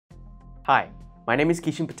Hi, my name is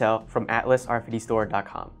Kishan Patel from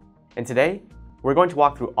AtlasRFIDstore.com, and today we're going to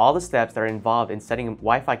walk through all the steps that are involved in setting up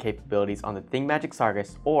Wi-Fi capabilities on the ThingMagic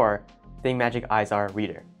Sargas or ThingMagic Izar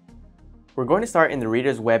Reader. We're going to start in the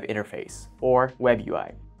reader's web interface, or Web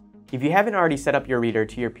UI. If you haven't already set up your reader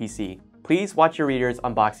to your PC, please watch your reader's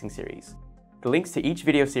unboxing series. The links to each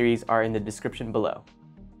video series are in the description below.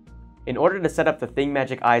 In order to set up the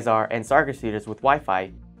ThingMagic Izar and Sargas readers with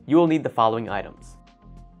Wi-Fi, you will need the following items.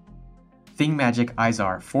 ThingMagic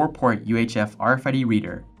Izar 4-port UHF RFID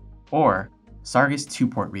Reader, or Sargas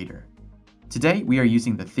 2-port reader. Today we are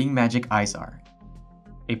using the ThingMagic Izar,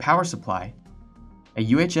 a power supply, a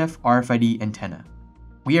UHF RFID antenna.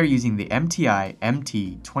 We are using the MTI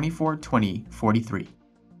MT242043,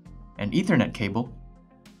 an Ethernet cable,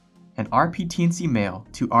 an RP-TNC male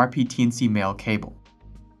to RP-TNC male cable,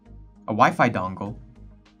 a Wi-Fi dongle,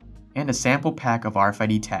 and a sample pack of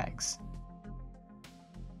RFID tags.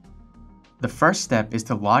 The first step is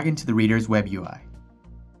to log into the reader's web UI.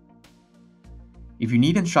 If you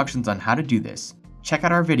need instructions on how to do this, check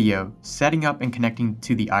out our video setting up and connecting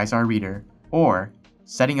to the Izar reader or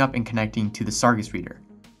setting up and connecting to the Sargas reader.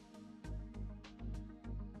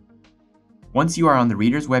 Once you are on the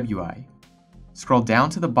reader's web UI, scroll down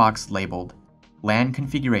to the box labeled LAN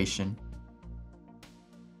configuration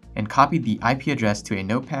and copy the IP address to a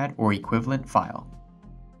notepad or equivalent file.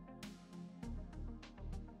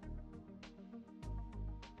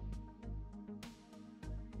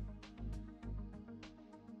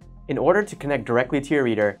 In order to connect directly to your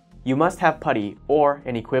reader, you must have PuTTY or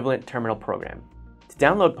an equivalent terminal program. To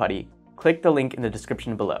download PuTTY, click the link in the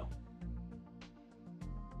description below.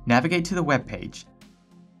 Navigate to the web page.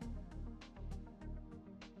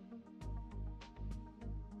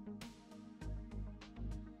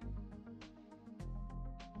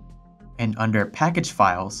 And under Package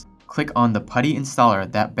Files, click on the PuTTY installer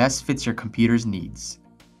that best fits your computer's needs.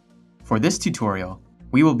 For this tutorial,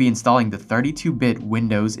 we will be installing the 32-bit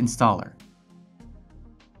Windows installer.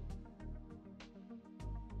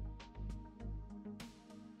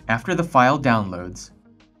 After the file downloads,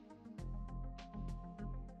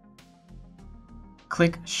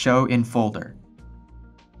 click Show in Folder.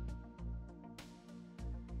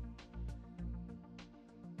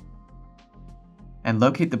 And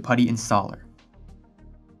locate the PuTTY installer.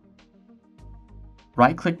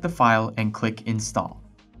 Right-click the file and click Install.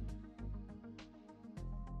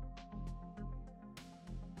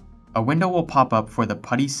 A window will pop up for the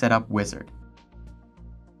PuTTY Setup wizard.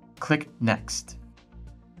 Click Next.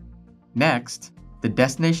 Next, the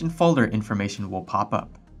destination folder information will pop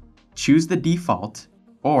up. Choose the default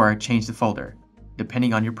or change the folder,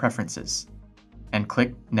 depending on your preferences, and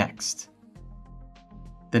click Next.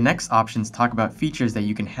 The next options talk about features that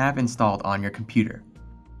you can have installed on your computer.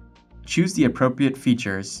 Choose the appropriate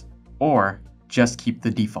features or just keep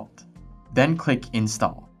the default. Then click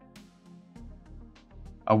Install.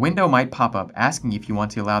 A window might pop up asking if you want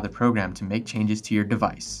to allow the program to make changes to your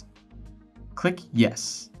device. Click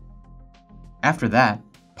Yes. After that,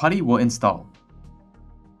 PuTTY will install.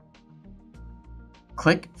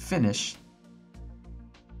 Click Finish,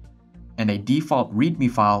 and a default README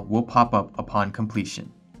file will pop up upon completion.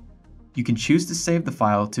 You can choose to save the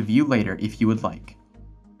file to view later if you would like.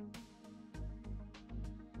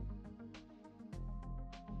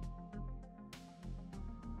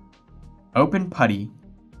 Open PuTTY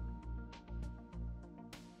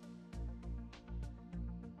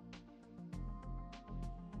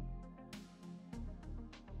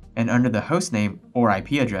and under the hostname or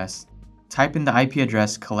IP address, type in the IP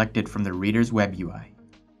address collected from the reader's web UI.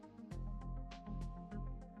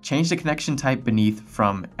 Change the connection type beneath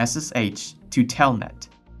from SSH to Telnet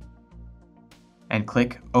and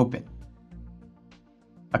click Open.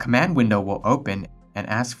 A command window will open and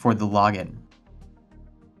ask for the login.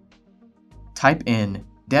 Type in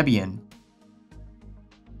Debian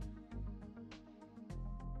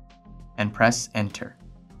and press Enter.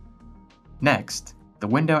 Next, the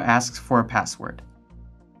window asks for a password.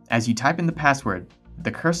 As you type in the password, the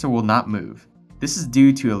cursor will not move. This is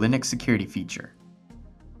due to a Linux security feature.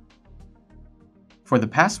 For the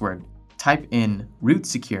password, type in root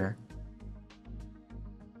secure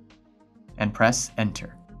and press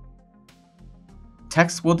Enter.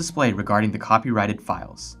 Text will display regarding the copyrighted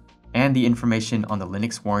files and the information on the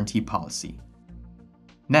Linux warranty policy.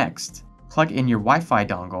 Next, plug in your Wi-Fi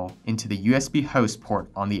dongle into the USB host port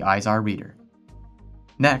on the Izar reader.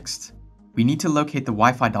 Next, we need to locate the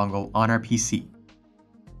Wi-Fi dongle on our PC.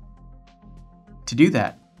 To do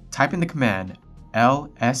that, type in the command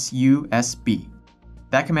lsusb.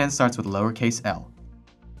 That command starts with lowercase l.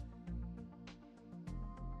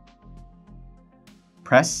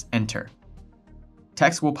 Press Enter.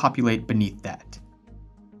 Text will populate beneath that.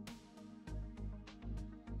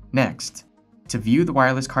 Next, to view the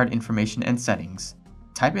wireless card information and settings,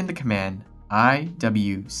 type in the command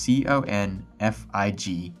IWCONFIG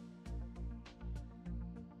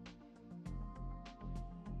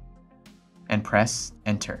and press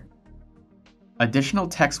Enter. Additional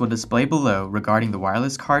text will display below regarding the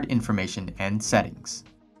wireless card information and settings.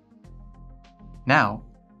 Now,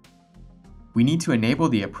 we need to enable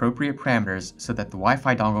the appropriate parameters so that the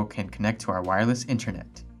Wi-Fi dongle can connect to our wireless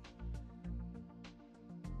internet.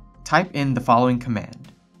 Type in the following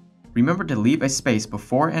command. Remember to leave a space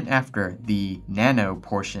before and after the nano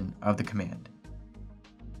portion of the command.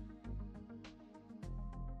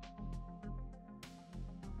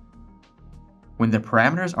 When the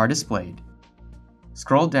parameters are displayed,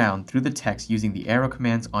 scroll down through the text using the arrow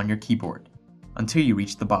commands on your keyboard until you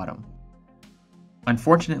reach the bottom.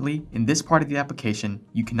 Unfortunately, in this part of the application,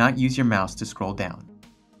 you cannot use your mouse to scroll down.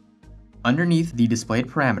 Underneath the displayed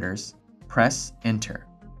parameters, press Enter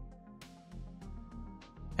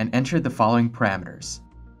and enter the following parameters.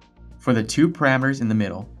 For the two parameters in the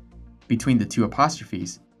middle, between the two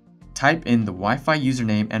apostrophes, type in the Wi-Fi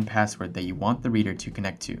username and password that you want the reader to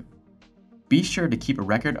connect to. Be sure to keep a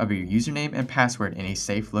record of your username and password in a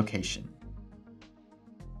safe location.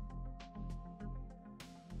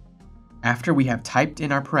 After we have typed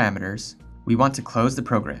in our parameters, we want to close the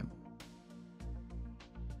program.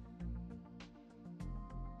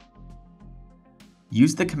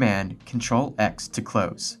 Use the command Ctrl-X to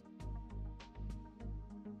close.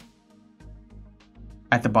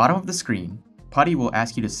 At the bottom of the screen, PuTTY will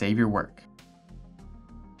ask you to save your work.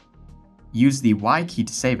 Use the Y key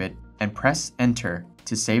to save it and press Enter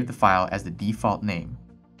to save the file as the default name.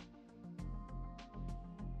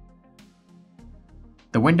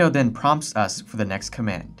 The window then prompts us for the next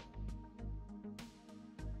command.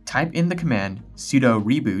 Type in the command sudo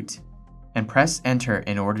reboot and press Enter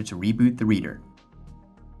in order to reboot the reader.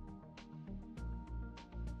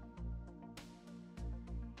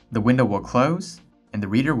 The window will close and the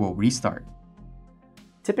reader will restart.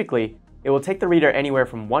 Typically, it will take the reader anywhere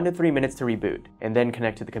from 1 to 3 minutes to reboot and then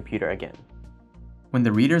connect to the computer again. When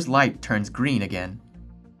the reader's light turns green again,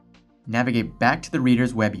 navigate back to the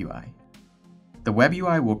reader's web UI. The web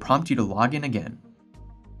UI will prompt you to log in again.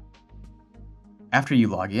 After you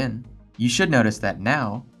log in, you should notice that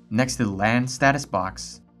now, next to the LAN status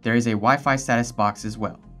box, there is a Wi-Fi status box as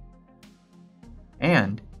well.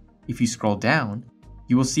 And, if you scroll down,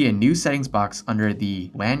 you will see a new settings box under the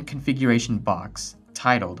LAN configuration box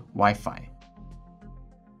titled Wi-Fi.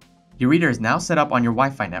 Your reader is now set up on your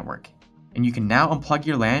Wi-Fi network, and you can now unplug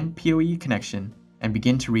your LAN PoE connection and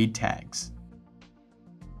begin to read tags.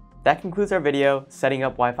 That concludes our video setting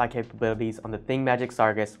up Wi-Fi capabilities on the ThingMagic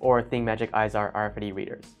Sargas or ThingMagic Izar RFID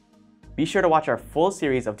readers. Be sure to watch our full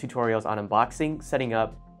series of tutorials on unboxing, setting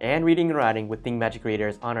up, and reading and writing with ThingMagic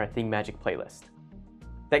readers on our ThingMagic playlist.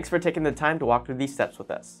 Thanks for taking the time to walk through these steps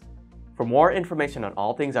with us. For more information on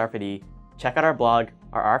all things RFID, check out our blog,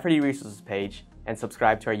 our RFID Resources page, and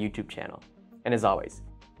subscribe to our YouTube channel. And as always,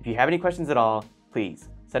 if you have any questions at all, please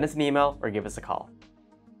send us an email or give us a call.